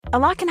A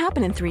lot can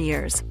happen in 3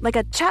 years, like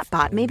a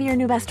chatbot may be your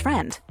new best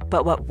friend.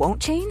 But what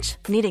won't change?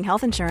 Needing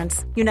health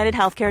insurance. United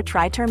Healthcare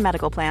Tri-Term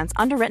Medical Plans,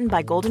 underwritten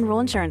by Golden Rule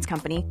Insurance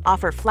Company,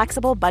 offer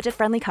flexible,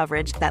 budget-friendly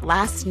coverage that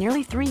lasts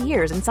nearly 3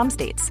 years in some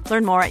states.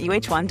 Learn more at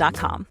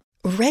uh1.com.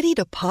 Ready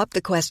to pop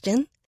the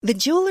question? The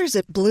jewelers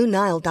at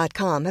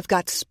BlueNile.com have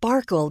got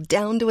sparkle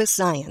down to a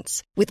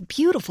science with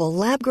beautiful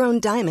lab-grown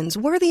diamonds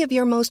worthy of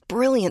your most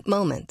brilliant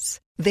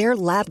moments. Their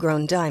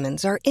lab-grown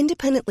diamonds are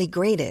independently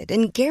graded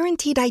and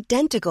guaranteed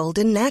identical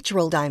to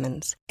natural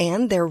diamonds,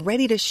 and they're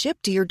ready to ship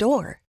to your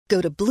door.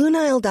 Go to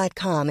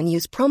BlueNile.com and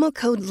use promo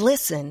code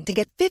LISTEN to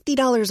get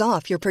 $50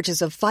 off your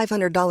purchase of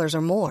 $500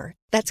 or more.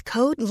 That's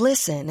code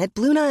LISTEN at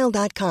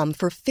BlueNile.com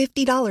for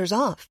 $50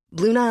 off.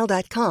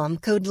 BlueNile.com,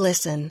 code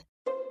LISTEN.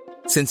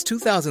 Since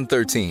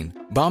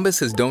 2013, Bombas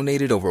has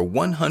donated over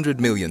 100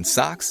 million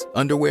socks,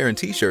 underwear, and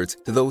T-shirts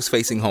to those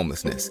facing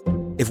homelessness.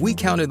 If we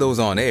counted those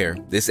on air,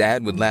 this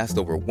ad would last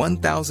over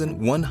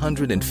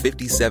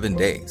 1,157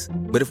 days.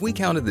 But if we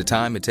counted the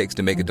time it takes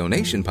to make a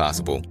donation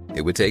possible,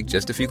 it would take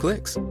just a few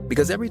clicks.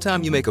 Because every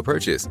time you make a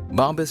purchase,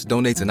 Bombas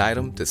donates an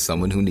item to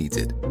someone who needs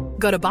it.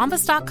 Go to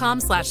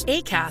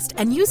bombas.com/ACAST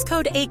and use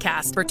code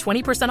ACAST for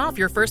 20% off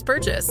your first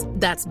purchase.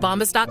 That's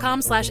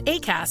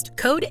bombas.com/ACAST,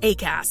 code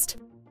ACAST.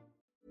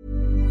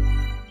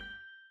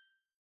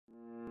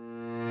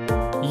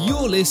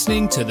 You're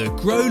listening to the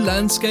Grow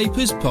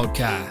Landscapers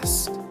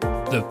podcast,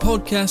 the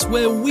podcast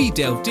where we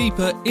delve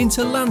deeper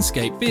into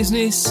landscape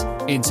business,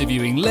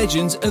 interviewing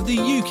legends of the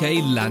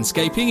UK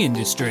landscaping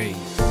industry.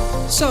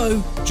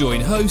 So,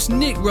 join host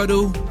Nick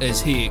Ruddle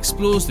as he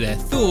explores their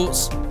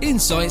thoughts,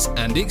 insights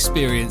and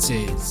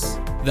experiences.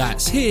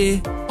 That's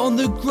here on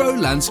the Grow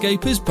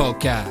Landscapers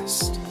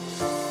podcast.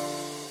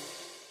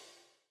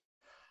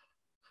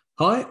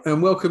 Hi, and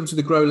welcome to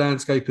the Grow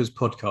Landscapers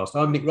podcast.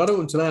 I'm Nick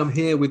Ruddle, and today I'm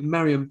here with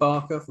Marian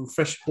Barker from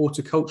Fresh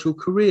Horticultural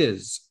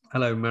Careers.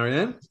 Hello,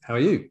 Marian. How are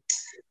you?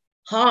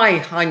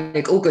 Hi,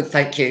 Nick. All good,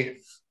 thank you.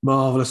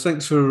 Marvellous.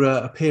 Thanks for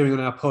appearing on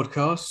our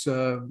podcast.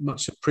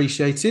 Much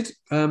appreciated.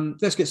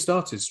 Let's get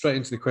started straight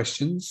into the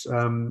questions.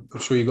 I'm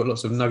sure you've got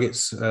lots of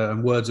nuggets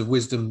and words of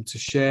wisdom to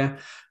share.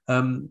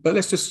 But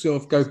let's just sort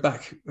of go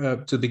back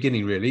to the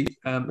beginning, really.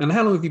 And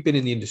how long have you been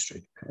in the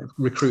industry,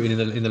 recruiting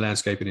in the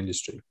landscaping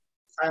industry?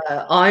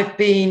 I've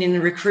been in the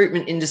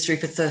recruitment industry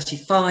for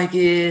 35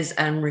 years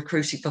and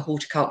recruiting for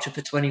horticulture for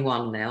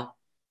 21 now.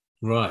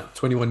 Right,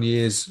 21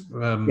 years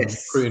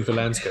Yes. recruiting for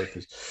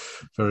landscapers.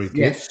 Very good,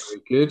 Yes.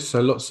 very good.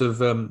 So lots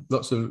of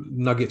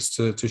nuggets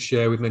to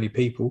share with many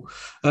people.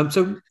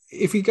 So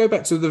if you go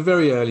back to the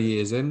very early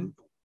years, then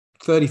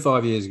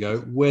 35 years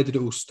ago, where did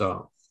it all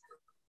start?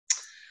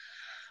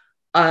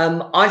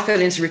 I fell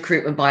into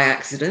recruitment by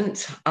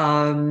accident,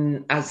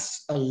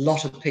 as a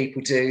lot of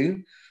people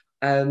do.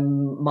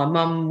 My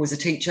mum was a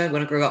teacher.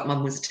 When I grew up,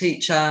 mum was a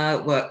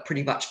teacher, worked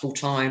pretty much full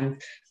time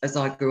as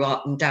I grew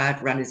up, and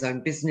dad ran his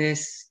own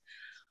business.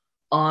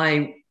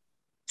 I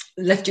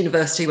left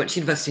university, went to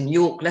university in New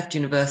York, left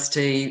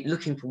university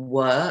looking for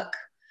work,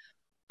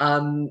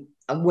 and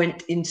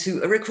went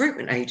into a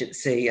recruitment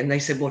agency. And they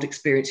said, what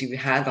experience have you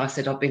had? I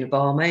said, I've been a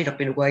barmaid, I've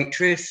been a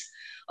waitress.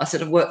 I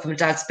said, I've worked for my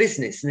dad's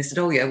business. And they said,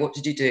 oh yeah, what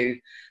did you do?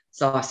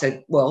 So I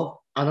said,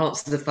 well, I'd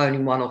answer the phone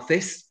in one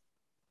office.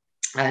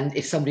 And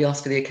if somebody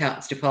asked for the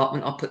accounts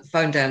department, I'll put the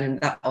phone down in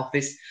that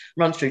office,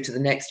 run through to the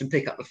next and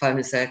pick up the phone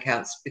and say,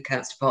 accounts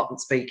department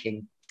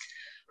speaking.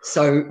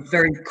 So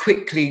very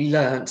quickly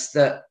learnt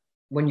that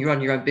when you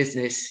run your own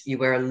business, you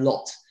wear a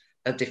lot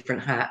of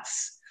different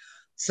hats.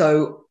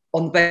 So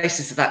on the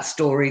basis of that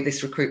story,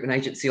 this recruitment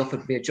agency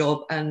offered me a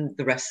job, and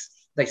the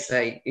rest, they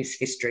say, is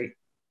history.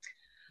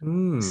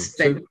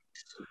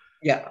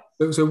 Yeah.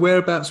 So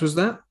whereabouts was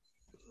that?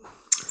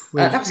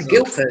 That was in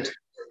Guildford.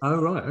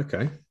 Oh, right.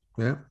 Okay.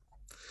 Yeah.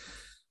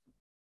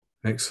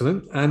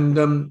 Excellent. And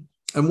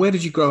where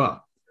did you grow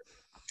up?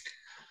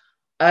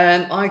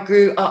 I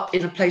grew up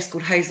in a place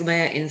called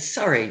Hazelmere in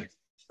Surrey.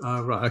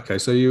 Oh, right. Okay.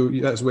 So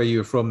that's where you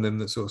were from then,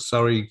 that sort of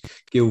Surrey,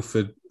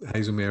 Guildford,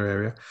 Hazelmere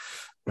area.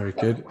 Very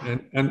good.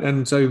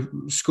 And so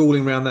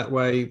schooling around that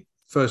way,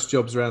 first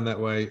jobs around that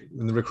way,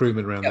 and the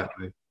recruitment around that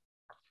way.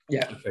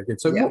 Yeah. Okay,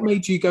 good. So what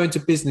made you go into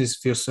business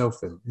for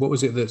yourself then? What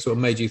was it that sort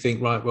of made you think,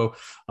 right, well,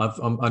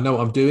 I know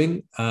what I'm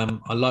doing.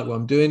 I like what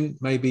I'm doing.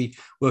 Maybe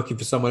working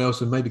for someone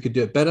else and maybe could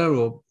do it better,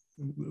 or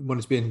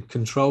wanted to be in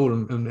control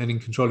and in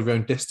control of your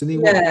own destiny?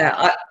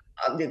 Yeah,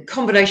 a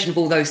combination of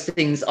all those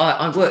things.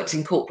 I worked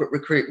in corporate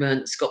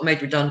recruitment, got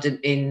made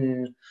redundant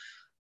in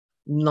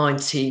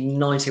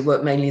 1990,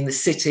 worked mainly in the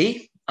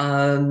city.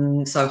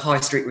 So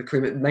high street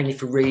recruitment, mainly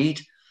for Reed.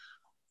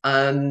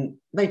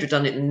 Made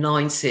redundant in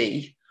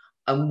 90.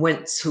 And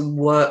went to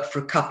work for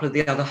a couple of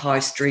the other high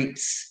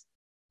streets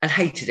and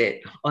hated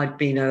it. I'd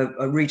been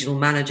a regional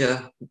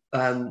manager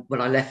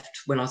when I left,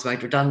 when I was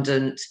made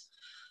redundant.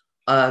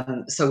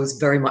 So I was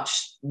very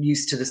much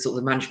used to the sort of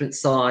the management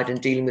side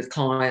and dealing with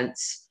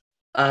clients,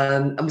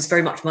 and was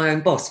very much my own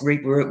boss.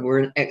 We're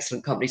an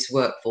excellent company to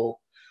work for.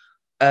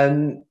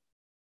 I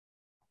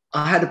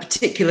had a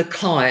particular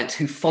client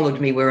who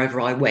followed me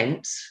wherever I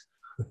went.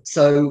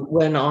 So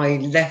when I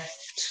left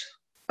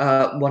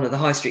one of the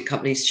high street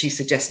companies, she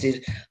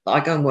suggested that I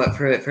go and work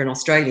for an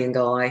Australian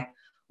guy,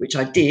 which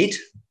I did.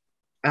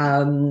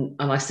 And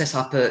I set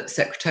up a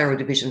secretarial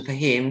division for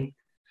him.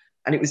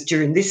 And it was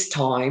during this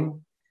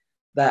time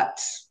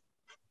that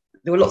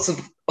there were lots of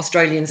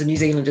Australians and New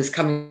Zealanders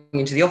coming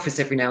into the office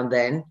every now and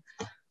then,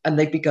 and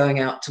they'd be going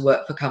out to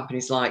work for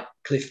companies like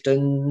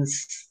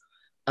Clifton's,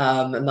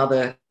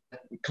 another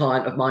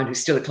client of mine who's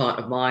still a client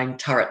of mine,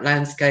 Turret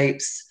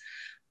Landscapes,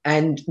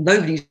 and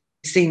nobody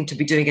seemed to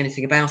be doing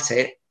anything about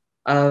it.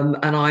 And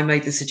I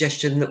made the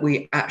suggestion that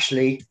we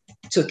actually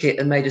took it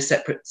and made a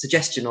separate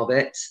suggestion of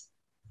it.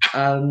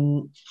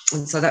 And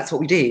so that's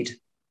what we did.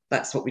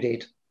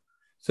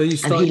 So you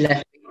started...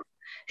 And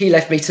he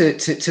left me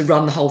to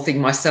run the whole thing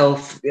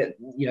myself,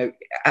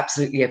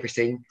 absolutely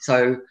everything.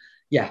 So,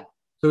 yeah.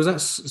 So was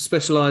that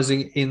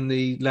specialising in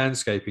the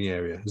landscaping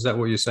area? Is that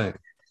what you're saying?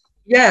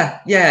 Yeah.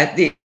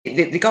 The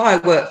guy I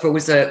worked for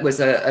was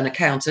an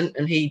accountant,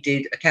 and he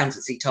did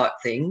accountancy type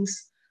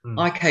things.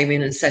 I came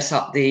in and set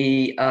up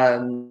the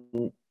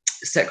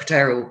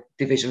secretarial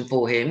division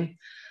for him.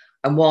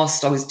 And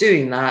whilst I was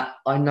doing that,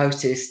 I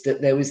noticed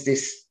that there was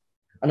this,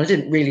 and I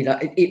didn't really know,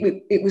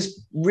 it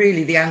was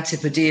really the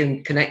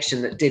Antipodean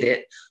connection that did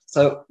it.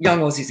 So young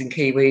Aussies and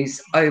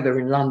Kiwis over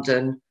in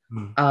London,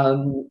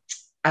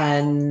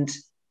 and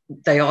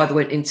they either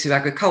went into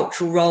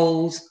agricultural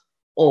roles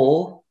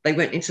or they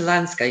went into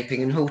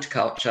landscaping and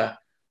horticulture.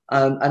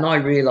 And I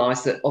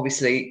realised that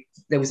obviously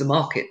there was a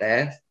market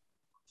there.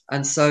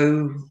 And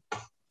so,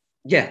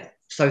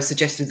 so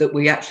suggested that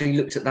we actually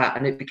looked at that,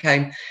 and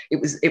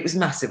it was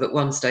massive. At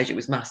one stage it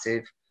was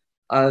massive.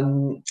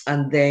 And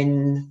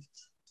then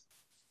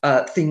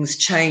things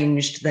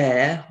changed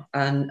there.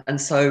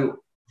 And so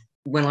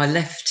when I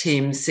left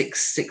him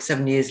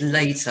 7 years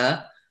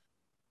later,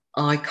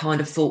 I kind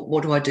of thought,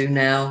 what do I do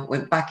now?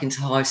 Went back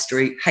into high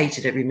street,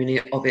 hated every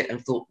minute of it, and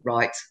thought,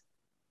 right,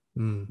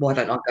 why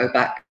don't I go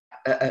back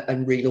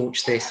and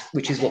relaunch this,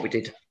 which is what we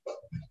did.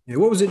 Yeah,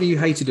 what was it that you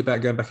hated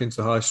about going back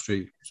into high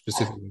street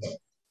specifically?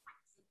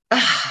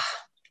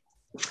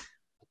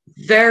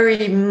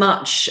 Very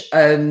much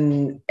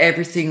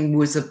everything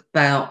was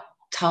about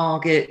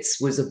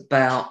targets, was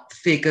about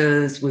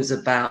figures,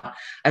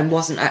 and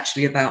wasn't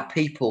actually about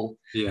people.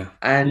 Yeah.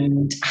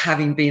 And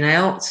having been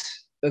out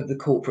of the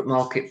corporate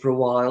market for a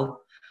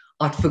while,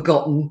 I'd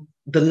forgotten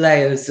the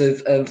layers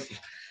of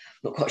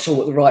not quite sure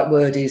what the right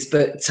word is,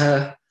 but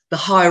the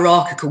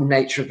hierarchical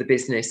nature of the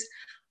business,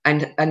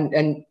 and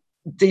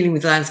dealing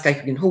with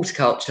landscaping and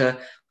horticulture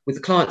with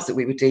the clients that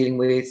we were dealing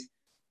with.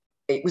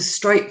 It was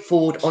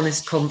straightforward,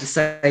 honest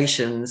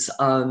conversations,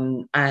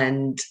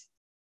 and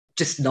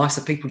just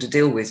nicer people to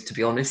deal with, to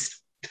be honest.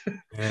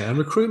 Yeah, and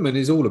recruitment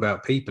is all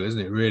about people, isn't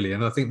it, really?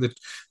 And I think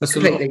that's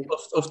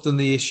often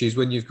the issues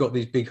when you've got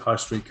these big high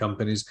street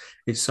companies.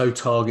 It's so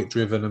target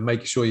driven, and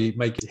making sure you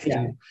make it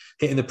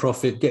hitting the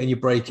profit, getting your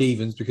break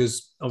evens,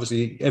 because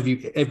obviously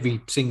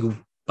every single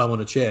bum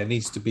on a chair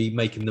needs to be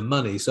making the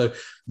money. So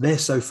they're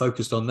so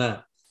focused on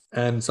that.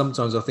 And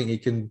sometimes I think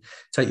it can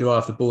take your eye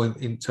off the ball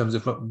in terms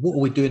of what are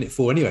we doing it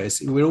for anyway?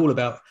 We're all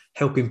about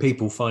helping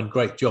people find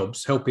great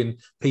jobs, helping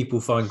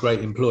people find great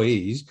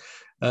employees.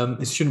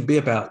 It shouldn't be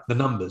about the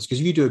numbers, because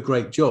if you do a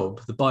great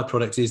job, the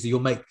byproduct is that you'll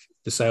make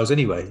the sales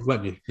anyway,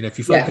 won't you? If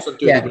you focus on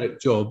doing a great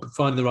job,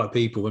 finding the right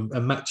people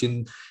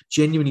and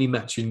genuinely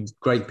matching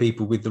great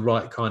people with the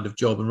right kind of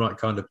job and right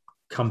kind of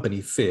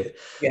company fit,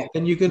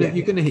 then you're gonna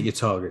hit your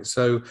target.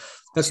 So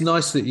that's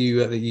nice that you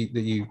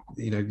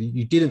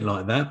didn't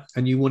like that,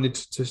 and you wanted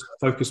to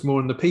focus more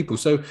on the people.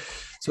 So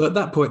at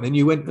that point, then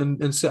you went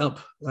and set up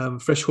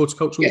Fresh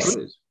Horticultural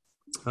Careers.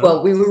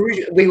 Well, we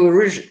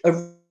were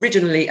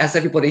originally, as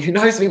everybody who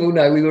knows me will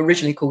know, we were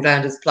originally called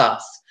Anders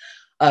Plus,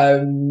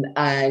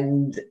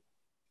 and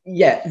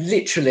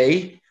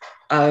literally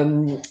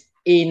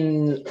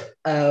in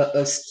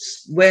a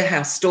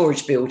warehouse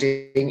storage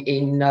building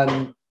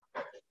in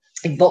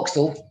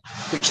Vauxhall,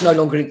 which no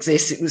longer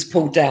exists. It was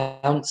pulled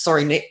down.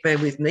 Sorry, Nick, bear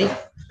with me.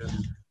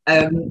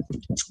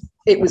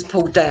 It was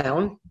pulled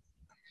down,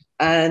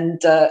 and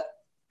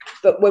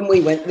but when we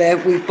went there,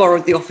 we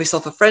borrowed the office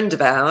off a friend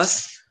of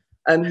ours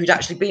who'd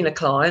actually been a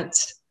client,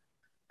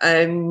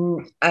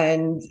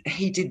 and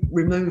he did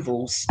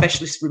removals,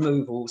 specialist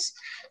removals.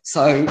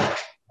 So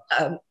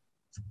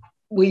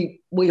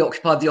we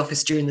occupied the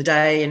office during the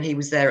day, and he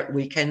was there at the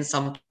weekends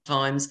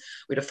sometimes.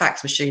 We had a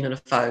fax machine and a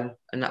phone,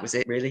 and that was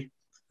it, really.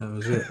 That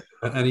was it.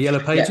 And the yellow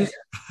pages?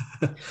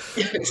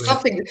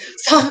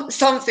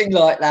 Something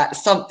like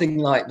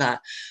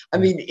that. I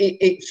mean,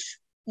 it's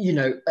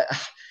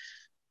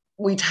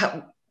we'd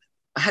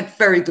had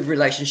very good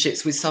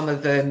relationships with some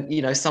of them,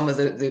 some of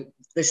the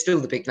they're still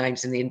the big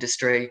names in the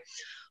industry.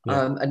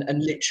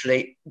 And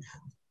literally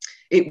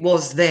it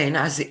was then,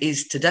 as it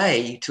is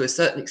today, to a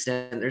certain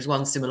extent. There's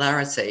one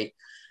similarity.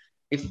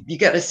 If you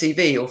get a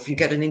CV, or if you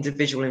get an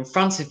individual in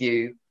front of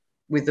you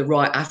with the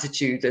right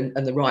attitude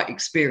and the right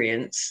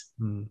experience,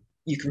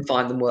 you can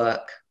find them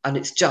work. And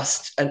it's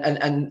just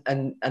and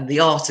the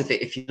art of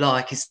it, if you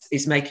like,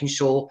 is making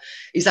sure,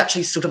 is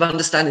actually sort of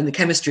understanding the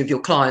chemistry of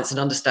your clients and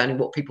understanding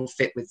what people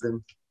fit with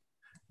them.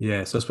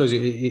 Yeah, so I suppose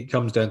it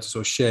comes down to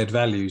sort of shared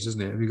values,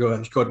 isn't it? You've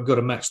got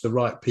to match the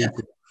right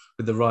people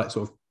with the right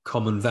sort of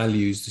common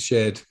values, the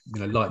shared,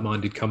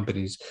 like-minded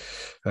companies,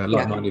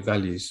 like-minded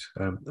values.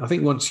 I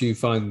think once you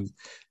find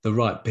the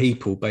right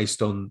people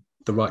based on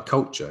the right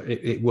culture,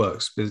 it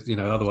works. Because,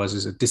 otherwise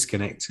there's a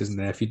disconnect, isn't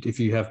there? If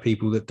you have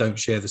people that don't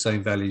share the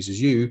same values as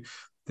you,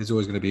 there's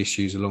always going to be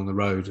issues along the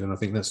road. And I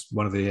think that's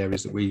one of the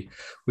areas that we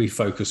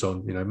focus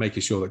on,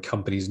 making sure that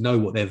companies know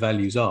what their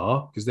values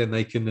are, because then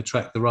they can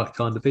attract the right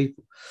kind of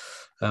people.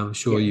 I'm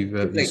sure you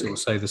sort of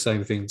say the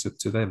same thing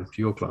to them,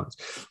 to your clients.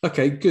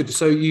 Okay, good.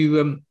 So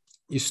you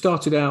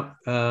started out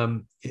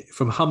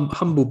from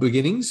humble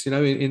beginnings,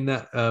 in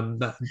that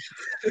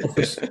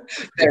office.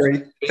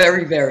 Very,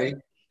 very, very.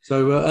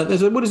 So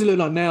what does it look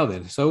like now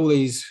then? So all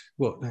these,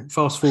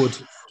 fast forward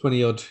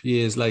 20 odd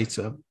years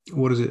later,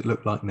 what does it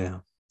look like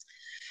now?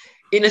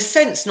 In a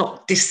sense,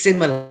 not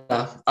dissimilar.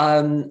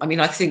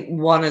 I think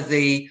one of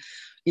the,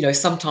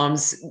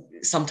 sometimes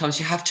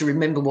you have to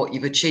remember what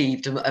you've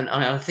achieved. And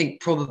I think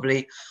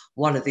probably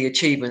one of the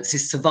achievements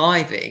is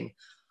surviving.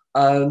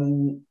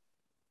 Probably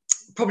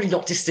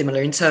not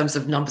dissimilar in terms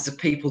of numbers of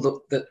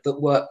people that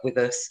work with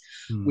us.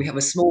 We have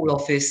a small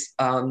office.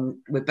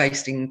 We're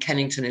based in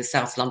Kennington in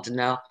South London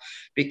now,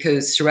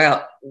 because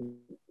throughout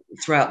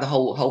the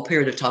whole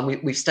period of time,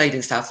 we've stayed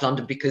in South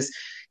London, because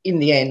in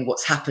the end,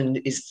 what's happened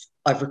is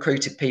I've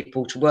recruited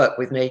people to work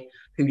with me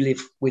who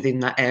live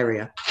within that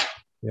area.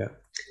 Yeah.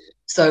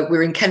 So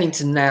we're in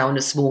Kennington now in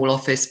a small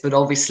office, but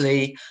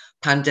obviously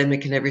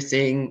pandemic and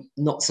everything,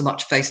 not so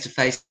much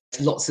face-to-face,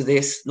 lots of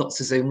this, lots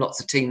of Zoom, lots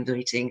of Teams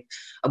meeting,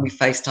 and we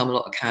FaceTime a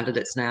lot of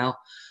candidates now.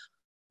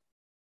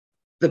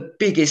 The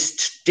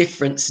biggest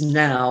difference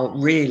now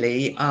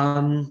really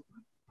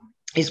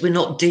is we're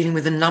not dealing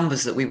with the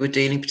numbers that we were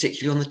dealing,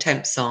 particularly on the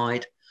temp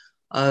side,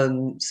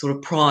 sort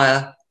of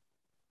prior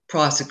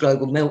to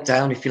global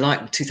meltdown, if you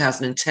like, in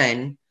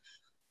 2010,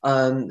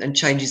 and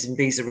changes in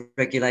visa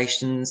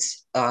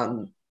regulations.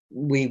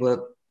 We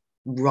were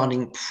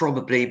running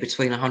probably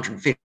between around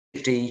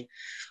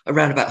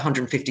about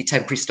 150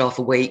 temporary staff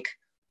a week,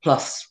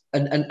 plus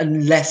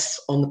and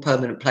less on the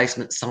permanent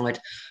placement side.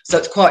 So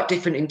it's quite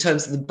different in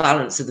terms of the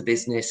balance of the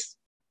business.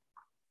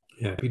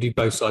 Yeah, you do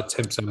both sides,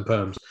 temps and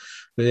perms.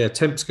 But yeah,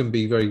 temps can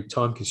be very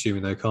time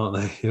consuming though, can't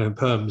they?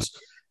 Perms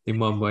in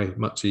one way,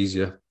 much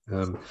easier.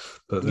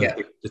 But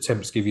the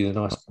temps give you the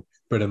nice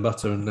bread and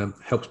butter and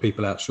helps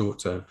people out short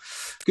term.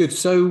 Good.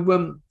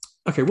 So,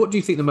 okay, what do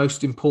you think the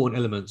most important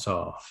elements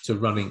are to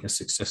running a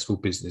successful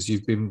business?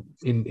 You've been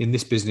in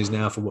this business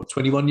now for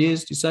 21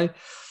 years, do you say?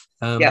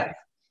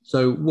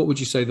 So what would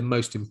you say the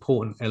most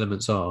important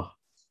elements are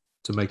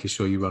to making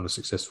sure you run a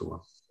successful one?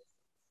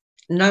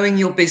 Knowing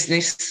your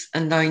business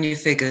and knowing your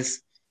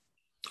figures.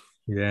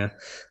 Yeah.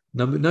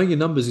 Knowing your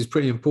numbers is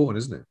pretty important,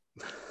 isn't it?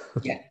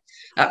 Yeah,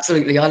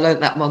 absolutely. I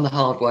learned that one the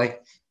hard way.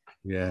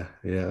 Yeah.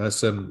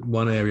 That's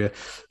one area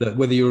that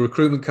whether you're a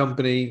recruitment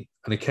company,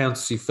 an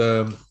accountancy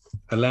firm,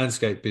 a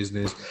landscape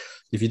business,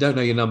 if you don't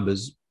know your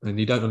numbers and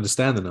you don't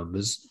understand the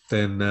numbers,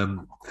 then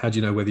how do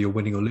you know whether you're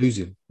winning or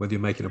losing, whether you're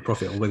making a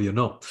profit or whether you're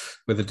not,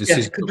 whether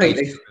decisions are going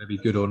to be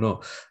good or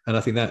not? And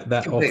I think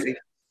that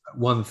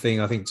one thing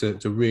I think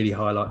to really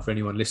highlight for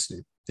anyone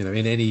listening,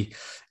 in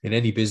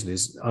any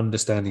business,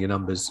 understanding your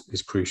numbers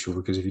is crucial,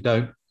 because if you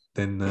don't,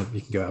 then you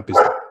can go out of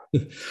business.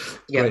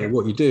 Great at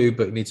what you do,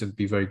 but you need to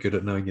be very good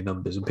at knowing your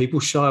numbers. And people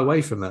shy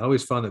away from that. I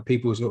always find that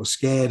people are sort of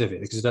scared of it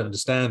because they don't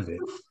understand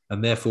it,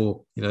 and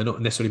therefore,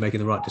 not necessarily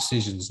making the right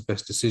decisions, the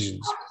best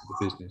decisions for the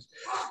business.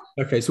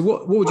 Okay, so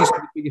what would you say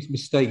the biggest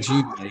mistakes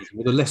you've made,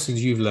 or the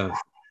lessons you've learned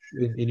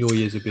in your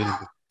years of being in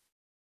business?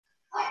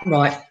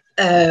 Right.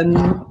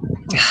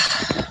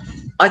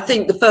 I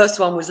think the first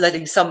one was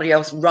letting somebody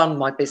else run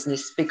my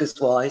business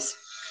figures-wise.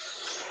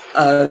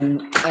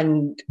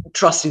 And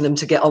trusting them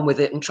to get on with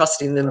it and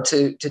trusting them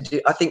to do.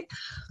 I think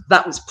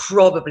that was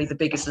probably the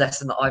biggest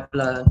lesson that I've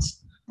learned.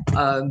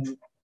 I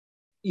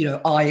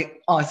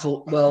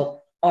thought,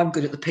 well, I'm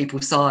good at the people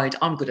side.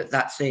 I'm good at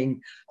that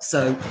thing.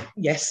 So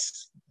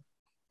yes.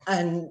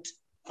 And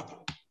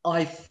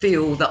I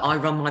feel that I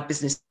run my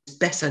business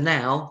better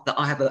now that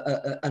I have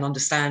an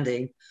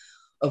understanding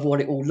of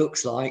what it all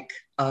looks like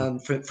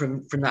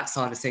from that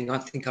side of thing. I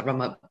think I run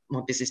my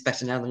business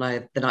better now than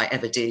I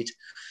ever did.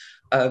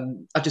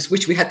 I just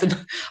wish we had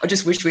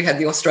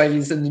the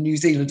Australians and the New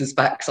Zealanders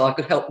back, so I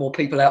could help more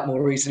people out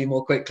more easily,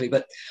 more quickly.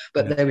 But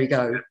there we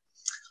go.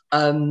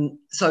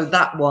 So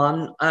that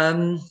one.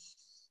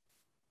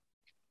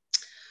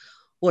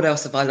 What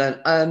else have I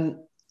learned?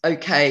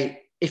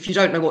 Okay, if you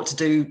don't know what to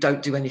do,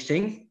 don't do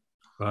anything.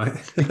 Right.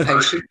 Be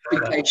patient. Be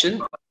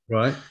patient.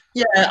 Right.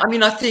 Yeah,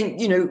 I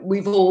think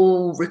we've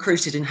all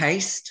recruited in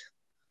haste.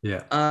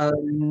 Yeah.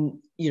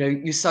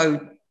 You're so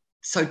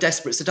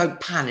desperate, so don't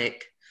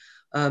panic.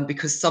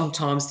 Because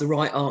sometimes the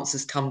right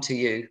answers come to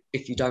you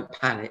if you don't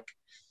panic.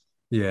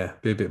 Yeah,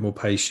 be a bit more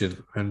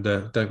patient and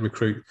don't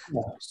recruit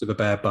to the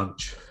bad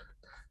bunch.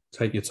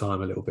 Take your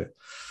time a little bit.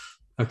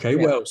 Okay,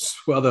 what else?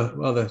 What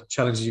other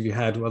challenges have you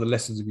had? What other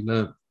lessons have you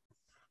learned?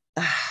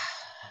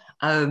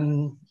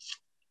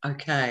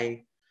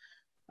 Okay.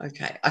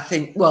 Okay, I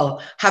think,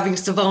 well, having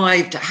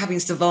survived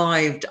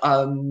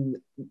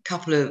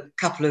couple of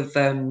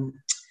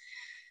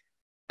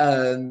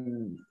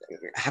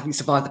having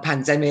survived the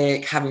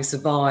pandemic, having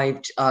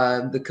survived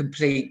the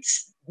complete,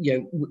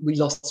 we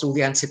lost all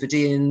the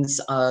Antipodeans,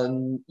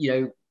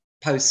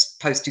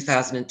 post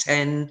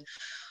 2010.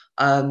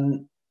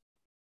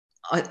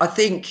 I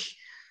think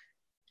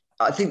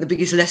the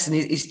biggest lesson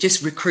is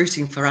just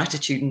recruiting for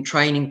attitude and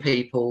training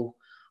people.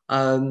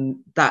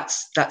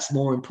 That's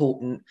more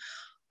important.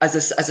 As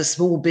a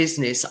small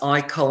business, I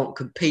can't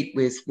compete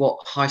with what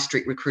high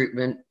street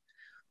recruitment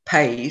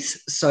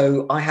pays.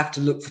 So I have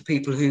to look for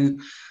people who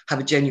have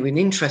a genuine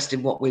interest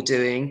in what we're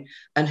doing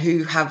and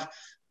who have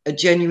a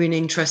genuine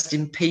interest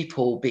in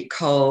people,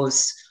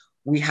 because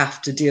we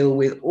have to deal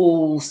with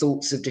all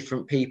sorts of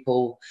different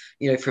people,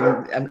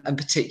 from and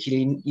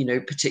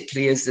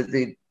particularly as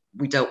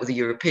we dealt with the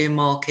European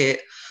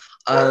market.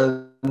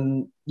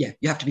 You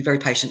have to be very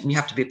patient and you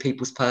have to be a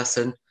people's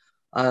person.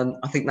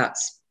 I think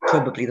that's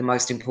probably the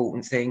most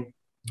important thing.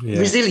 Yeah.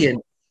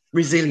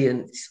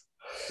 Resilience.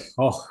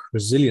 Oh,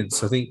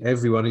 resilience. I think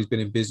everyone who's been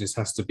in business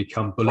has to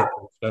become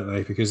bulletproof, don't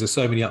they? Because there's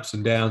so many ups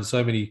and downs,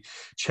 so many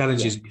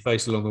challenges that you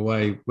face along the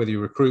way, whether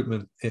you're a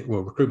recruitment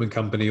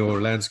company or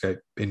a landscape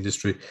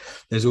industry.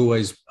 There's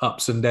always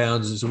ups and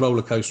downs. It's a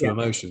roller coaster of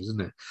emotions,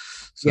 isn't it?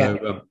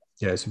 So,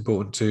 it's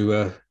important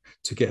to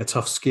get a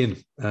tough skin.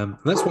 And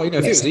that's why, if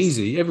it was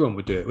easy, everyone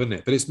would do it, wouldn't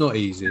it? But it's not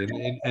easy.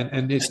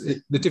 And it's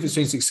the difference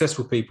between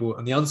successful people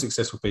and the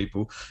unsuccessful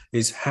people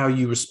is how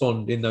you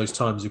respond in those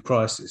times of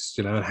crisis,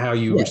 and how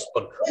you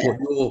respond,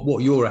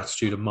 what your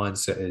attitude and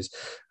mindset is.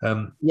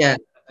 I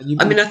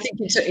think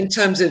in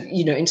terms of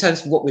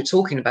what we're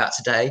talking about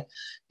today,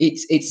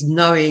 it's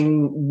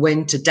knowing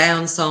when to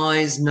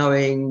downsize,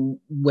 knowing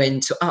when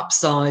to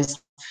upsize,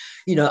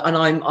 and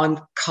I'm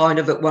kind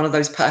of at one of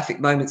those perfect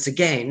moments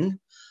again,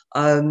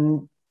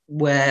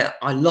 where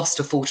I lost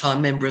a full-time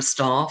member of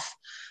staff,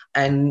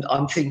 and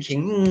I'm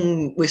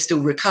thinking, we're still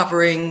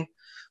recovering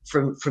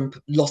from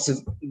loss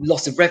of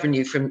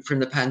revenue from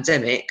the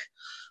pandemic.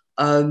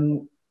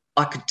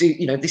 I could do,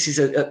 this is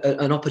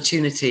an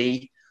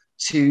opportunity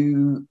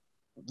to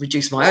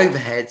reduce my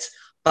overheads,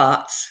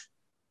 but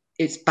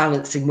it's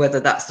balancing whether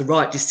that's the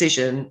right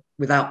decision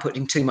without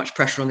putting too much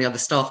pressure on the other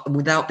staff and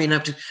without being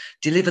able to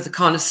deliver the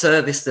kind of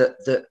service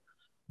that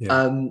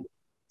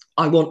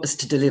I want us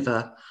to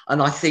deliver.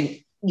 And I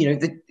think,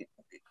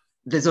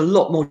 there's a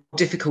lot more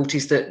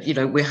difficulties that,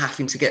 we're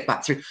having to get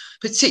back through,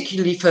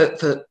 particularly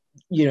for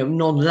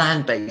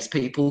non-land-based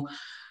people.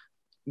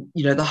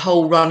 The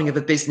whole running of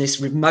a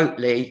business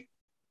remotely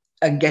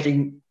and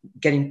getting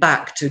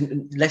back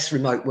to less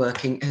remote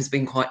working has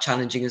been quite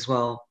challenging as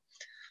well.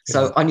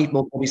 So I need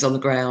more bodies on the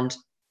ground.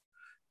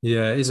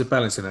 Yeah, it is a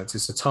balancing act.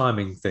 It's a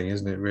timing thing,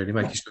 isn't it, really?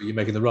 Making sure you're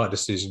making the right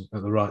decision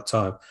at the right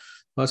time.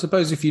 I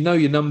suppose if you know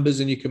your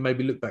numbers and you can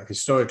maybe look back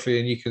historically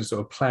and you can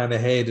sort of plan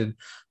ahead and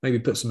maybe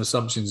put some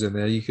assumptions in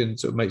there, you can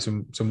sort of make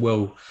some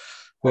well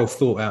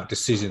thought out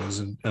decisions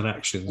and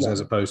actions, as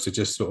opposed to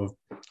just sort of,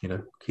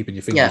 keeping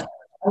your fingers. Yeah.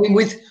 I mean,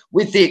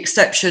 with the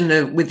exception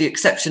of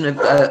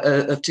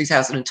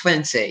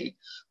 2020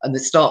 and the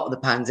start of the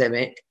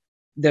pandemic,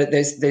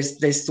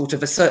 there's sort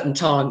of a certain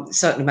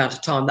amount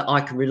of time that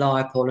I can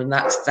rely upon, and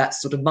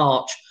that's sort of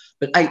March,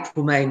 but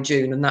April, May, and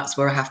June, and that's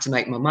where I have to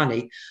make my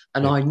money.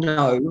 And I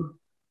know,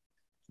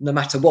 no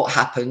matter what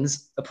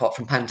happens, apart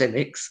from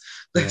pandemics,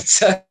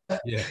 that's when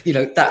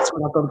I've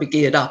got to be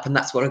geared up, and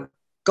that's what I've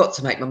got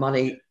to make my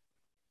money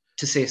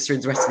to see us through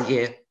the rest of the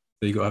year.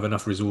 So you've got to have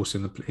enough resource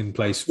in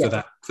place for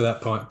that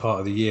part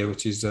of the year,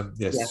 which is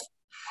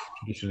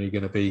traditionally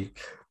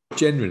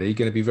generally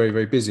going to be very,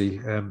 very busy.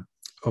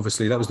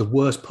 Obviously, that was the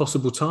worst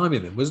possible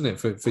timing, then, wasn't it,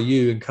 for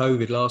you and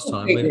COVID last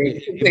time?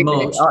 In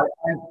March.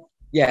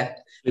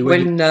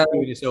 When you're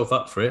doing yourself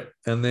up for it,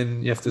 and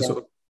then you have to sort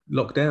of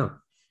lock down.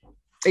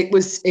 It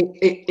was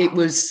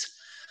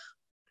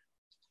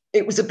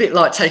a bit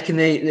like taking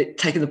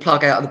the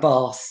plug out of the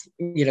bath.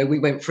 We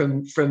went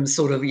from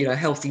sort of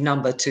healthy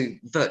number to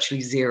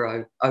virtually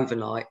zero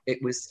overnight.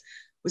 It was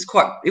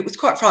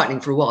quite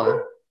frightening for a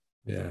while.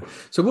 Yeah.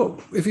 So what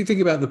if you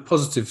think about the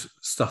positive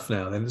stuff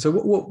now? Then, so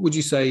what would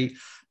you say?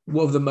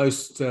 What have the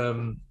most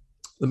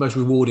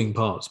rewarding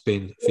parts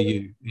been for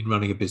you in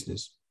running a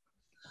business?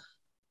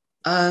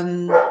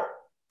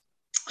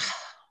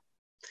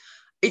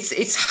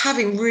 It's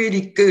having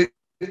really good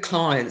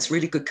clients,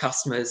 really good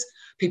customers,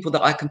 people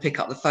that I can pick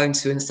up the phone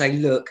to and say,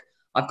 look,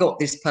 I've got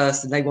this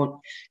person. They want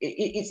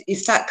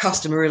it's that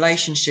customer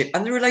relationship,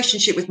 and the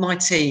relationship with my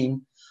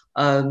team,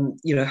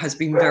 has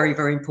been very,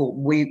 very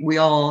important.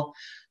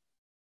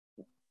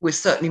 We're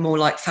certainly more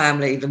like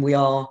family than we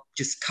are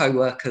just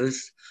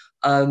co-workers.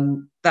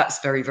 That's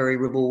very, very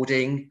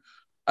rewarding.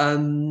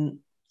 It's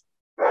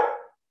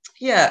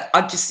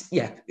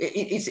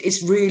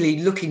really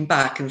looking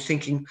back and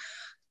thinking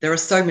there are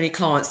so many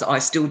clients that I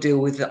still deal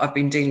with that I've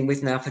been dealing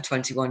with now for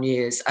 21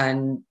 years,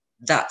 and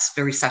that's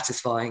very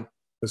satisfying.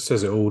 That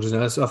says it all,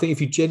 doesn't it? So I think if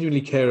you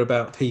genuinely care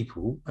about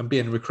people, and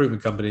being a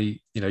recruitment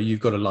company, you've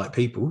got to like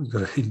people. You've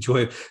got to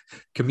enjoy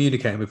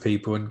communicating with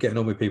people and getting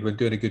on with people and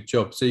doing a good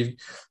job. So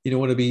you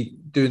want to be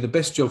doing the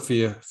best job for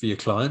your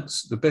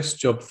clients, the best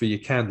job for your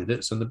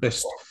candidates, and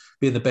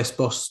being the best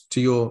boss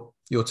to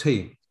your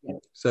team.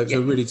 So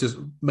really just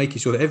making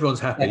sure that everyone's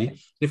happy. Yeah.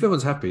 If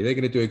everyone's happy, they're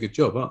going to do a good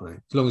job, aren't they?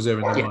 As long as they're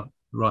in the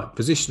right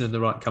position and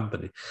the right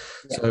company.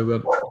 Yeah.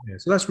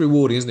 So that's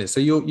rewarding, isn't it? So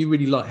you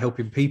really like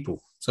helping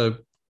people. So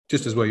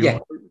just as well,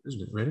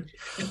 isn't it, really?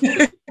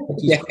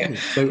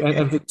 So,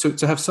 and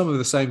to have some of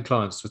the same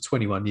clients for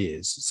 21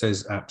 years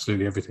says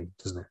absolutely everything,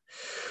 doesn't it?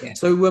 Yeah.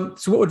 So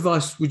what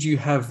advice would you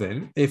have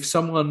then if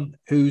someone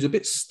who's a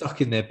bit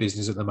stuck in their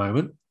business at the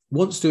moment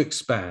wants to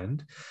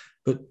expand,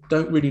 but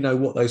don't really know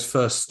what those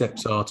first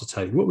steps are to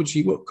take?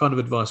 What kind of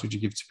advice would you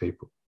give to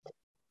people?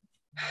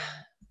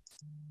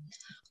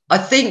 I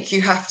think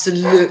you have to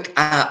look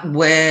at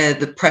where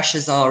the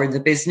pressures are in the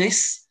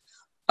business,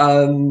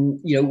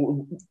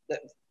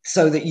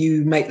 so that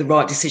you make the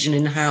right decision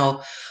in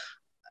how.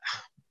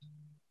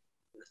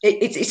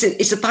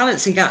 It's a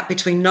balancing act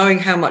between knowing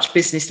how much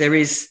business there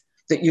is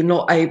that you're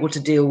not able to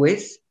deal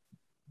with,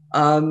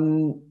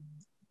 and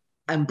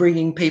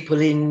bringing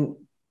people in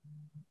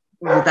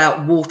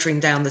without watering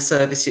down the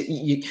service.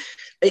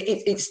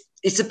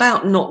 It's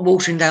about not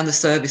watering down the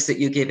service that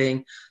you're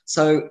giving.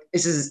 So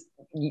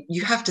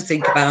you have to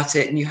think about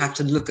it, and you have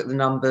to look at the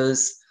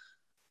numbers,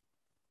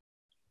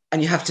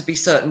 and you have to be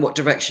certain what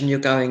direction you're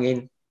going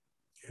in.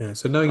 Yeah,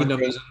 so knowing your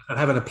numbers and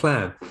having a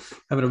plan,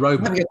 having a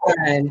roadmap. Having a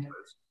plan.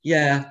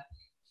 Yeah.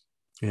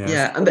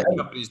 And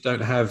companies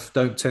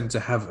don't tend to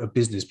have a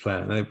business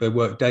plan. They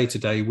work day to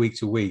day, week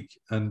to week,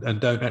 and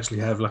don't actually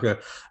have like a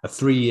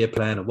 3-year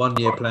plan, a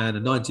 1-year plan,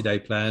 a 90-day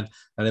plan,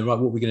 and then what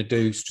we're going to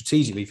do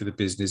strategically for the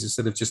business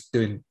instead of just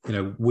doing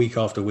week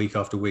after week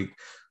after week,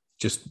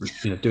 just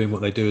doing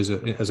what they do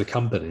as a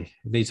company.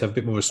 It needs to have a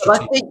bit more of a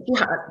strategy.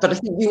 But I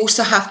think you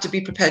also have to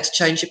be prepared to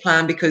change your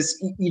plan, because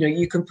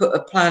you can put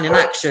a plan in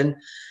action,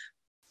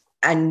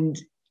 and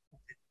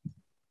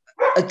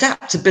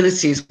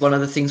adaptability is one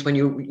of the things when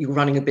you're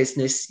running a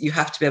business. You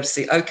have to be able to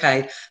see,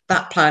 okay,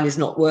 that plan is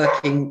not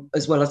working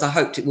as well as I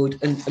hoped it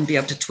would, and be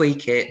able to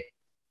tweak it.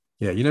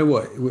 Yeah, you know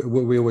what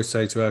we always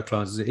say to our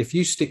clients is that if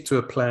you stick to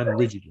a plan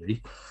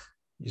rigidly,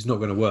 it's not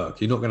going to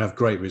work. You're not going to have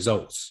great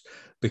results,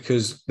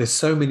 because there's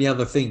so many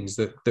other things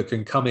that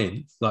can come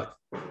in, like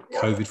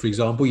COVID, for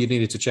example. You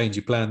needed to change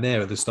your plan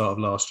there at the start of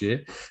last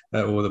year,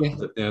 or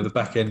the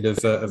back end of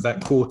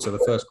that quarter,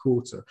 the first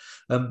quarter,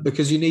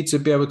 because you need to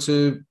be able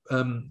to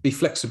be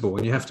flexible,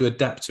 and you have to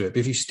adapt to it. But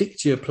if you stick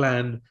to your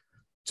plan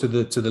to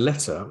the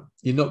letter,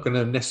 you're not going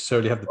to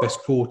necessarily have the best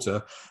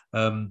quarter,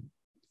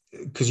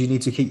 because you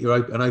need to keep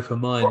an open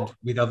mind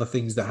with other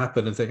things that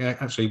happen and think,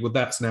 actually, well,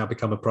 that's now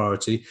become a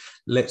priority.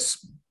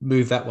 Let's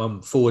move that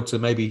one forward to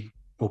maybe,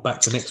 or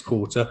back to next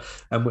quarter,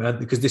 and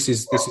because this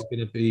is going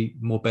to be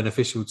more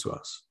beneficial to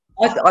us.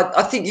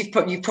 I think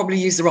you've probably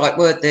used the right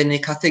word there,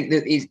 Nick. I think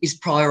that is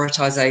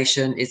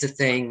prioritization is a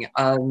thing.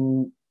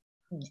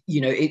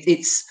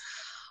 It's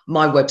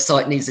my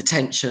website needs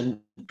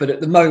attention, but at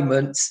the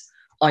moment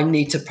I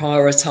need to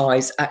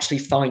prioritize actually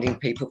finding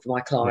people for my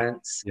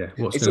clients. Yeah.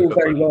 It's all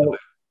very well.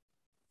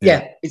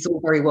 Yeah, it's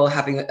all very well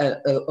having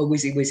a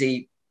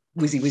whizzy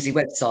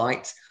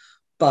website,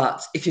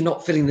 but if you're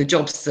not filling the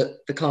jobs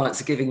that the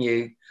clients are giving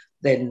you,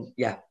 then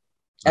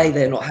A,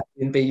 they're not happy,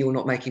 and B, you're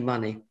not making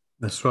money.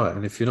 That's right.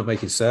 And if you're not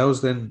making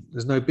sales, then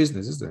there's no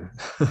business, is there?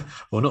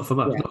 Well, not for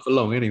much, not for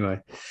long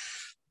anyway.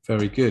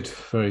 Very good.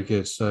 Very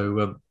good.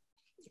 So,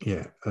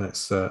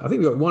 that's. I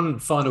think we've got one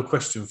final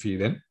question for you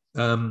then.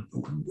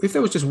 If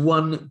there was just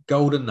one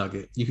golden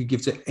nugget you could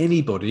give to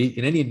anybody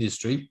in any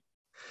industry,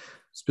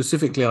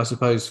 specifically, I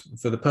suppose,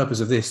 for the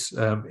purpose of this,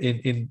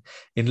 in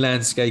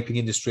landscaping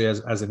industry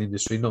as an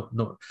industry, not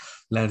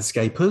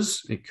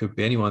landscapers. It could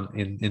be anyone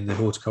in the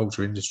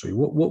horticulture industry.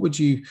 What would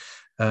you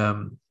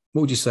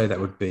say that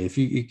would be? If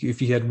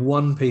you had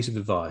one piece of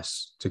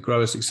advice to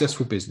grow a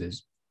successful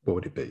business, what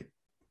would it be?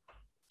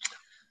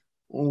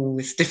 Oh,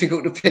 it's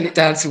difficult to pin it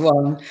down to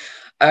one.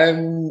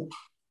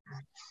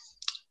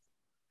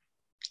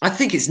 I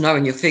think it's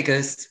knowing your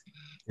figures.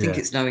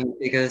 It's knowing your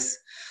figures.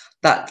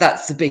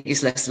 That's the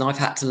biggest lesson I've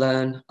had to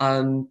learn.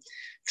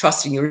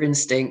 Trusting your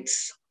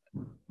instincts.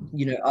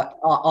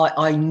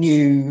 I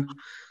knew.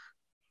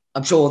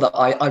 I'm sure that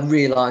I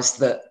realised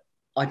that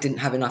I didn't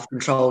have enough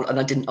control, and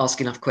I didn't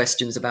ask enough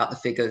questions about the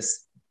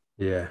figures.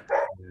 Yeah.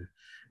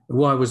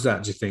 Why was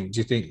that? Do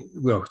you think?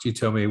 Well, do you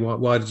tell me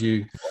why did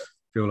you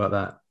feel like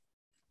that?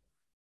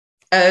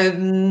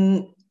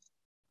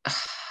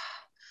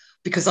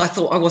 Because I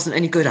thought I wasn't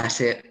any good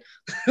at it.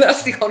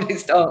 That's the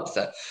honest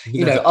answer. I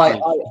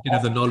didn't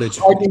have the knowledge.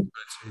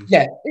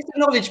 It's a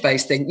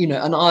knowledge-based thing,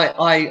 and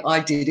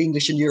I did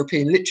English and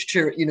European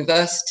literature at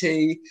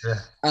university.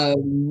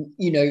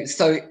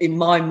 So in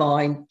my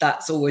mind,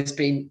 that's always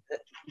been,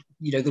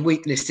 the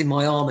weakness in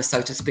my armour,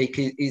 so to speak,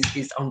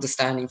 is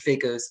understanding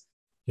figures.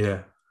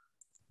 Yeah.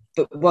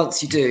 But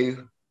once you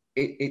do,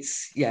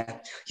 it's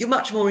you're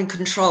much more in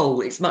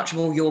control. It's much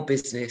more your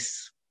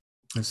business.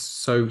 It's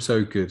so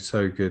good,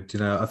 so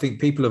good. I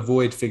think people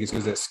avoid figures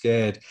because they're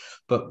scared.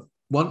 But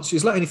once,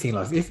 it's like anything in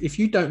life. If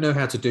you don't know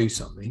how to do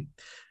something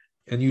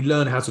and you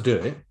learn how to do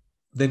it,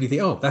 then you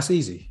think, oh, that's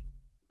easy.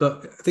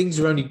 But things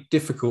are only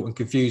difficult and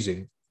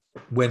confusing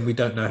when we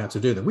don't know how to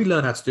do them. We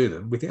learn how to do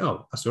them. We think,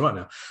 oh, that's all right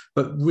now.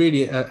 But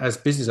really, as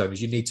business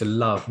owners, you need to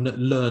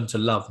learn to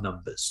love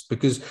numbers,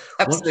 because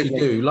Absolutely. once you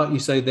do, like you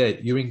say there,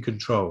 you're in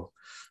control.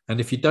 And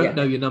if you don't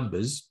know your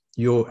numbers,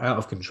 you're out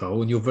of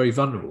control and you're very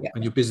vulnerable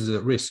and your business is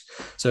at risk.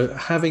 So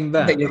having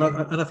that,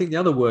 and I think the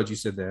other word you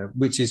said there,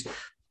 which is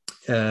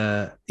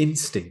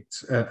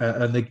instinct,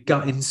 and the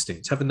gut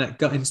instinct, having that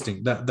gut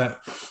instinct, that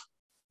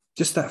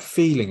just that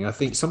feeling. I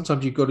think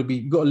sometimes you've got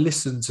to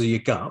listen to your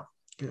gut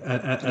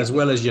as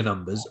well as your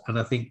numbers. And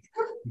I think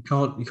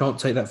you can't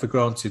take that for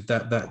granted,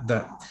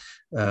 that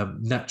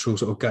natural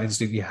sort of gut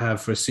instinct you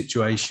have for a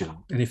situation.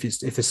 And if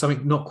there's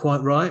something not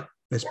quite right,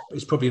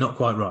 it's probably not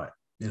quite right.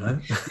 Yeah,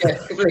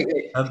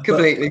 completely.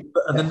 Completely.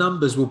 And the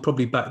numbers will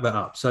probably back that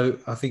up. So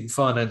I think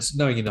finance,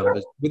 knowing your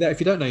numbers,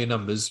 if you don't know your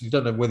numbers, you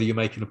don't know whether you're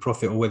making a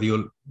profit or whether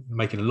you're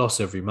making a loss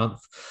every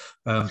month,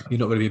 you're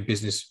not going to be in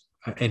business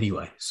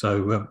anyway.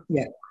 So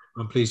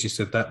I'm pleased you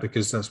said that,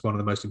 because that's one of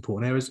the most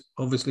important areas,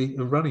 obviously,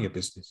 of running a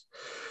business.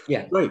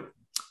 Yeah. Great.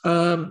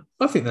 I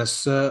think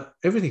that's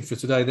everything for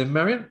today then,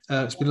 Marian.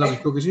 It's been lovely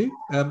talking to you.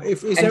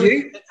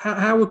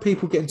 How would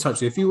people get in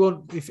touch with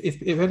you?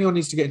 If anyone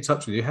needs to get in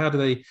touch with you, how do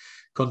they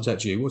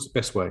contact you? What's the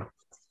best way?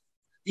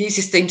 The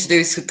easiest thing to do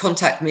is to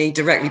contact me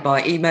directly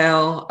by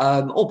email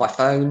or by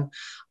phone.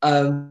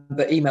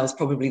 But email is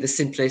probably the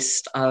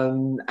simplest.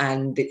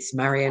 And it's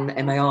Marian,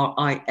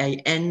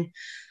 Marian,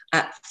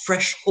 at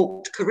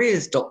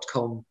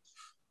freshhortcareers.com.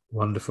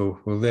 Wonderful.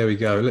 Well, there we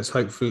go. Let's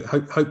hope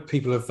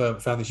people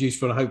have found this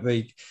useful. I hope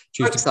they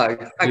choose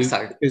Hope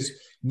so. Because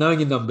knowing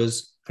your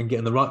numbers and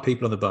getting the right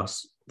people on the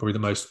bus, probably the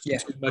most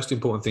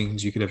important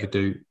things you could ever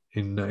do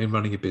in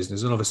running a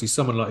business. And obviously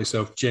someone like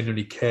yourself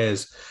genuinely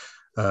cares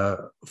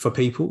for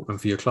people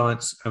and for your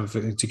clients, and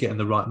to get in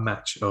the right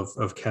match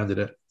of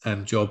candidate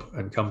and job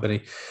and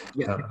company.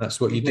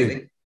 That's what you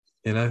do,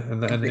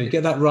 and you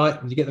get that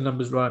right, and you get the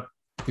numbers right,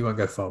 you won't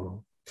go far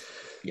wrong.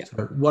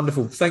 So,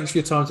 wonderful. Thanks for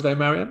your time today,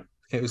 Marian.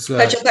 It was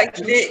pleasure. Thank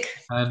you, Nick.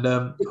 And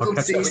I'll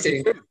catch you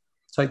soon.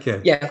 Take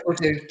care. Yeah, we'll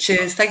do.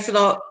 Cheers. Thanks a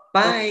lot.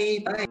 Bye.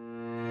 Bye.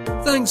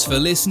 Thanks for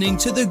listening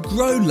to the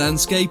Grow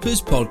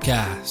Landscapers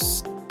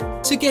podcast.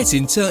 To get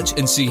in touch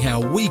and see how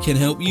we can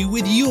help you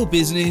with your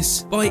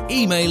business, by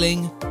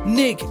emailing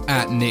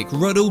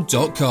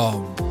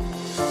nick@nickruddle.com.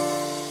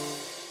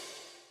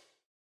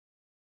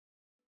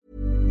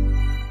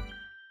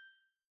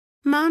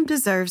 Mom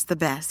deserves the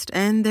best,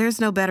 and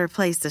there's no better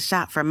place to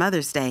shop for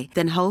Mother's Day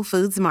than Whole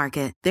Foods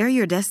Market. They're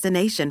your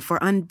destination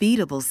for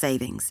unbeatable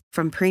savings,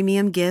 from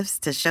premium gifts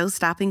to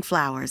show-stopping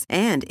flowers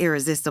and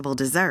irresistible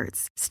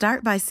desserts.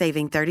 Start by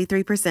saving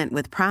 33%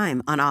 with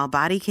Prime on all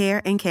body care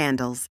and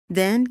candles.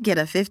 Then get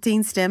a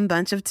 15-stem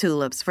bunch of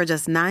tulips for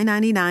just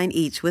 $9.99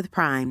 each with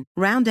Prime.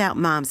 Round out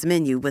Mom's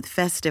menu with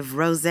festive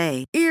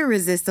rosé,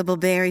 irresistible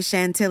berry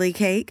chantilly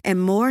cake,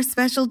 and more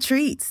special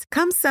treats.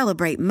 Come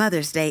celebrate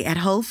Mother's Day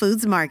at Whole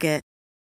Foods Market.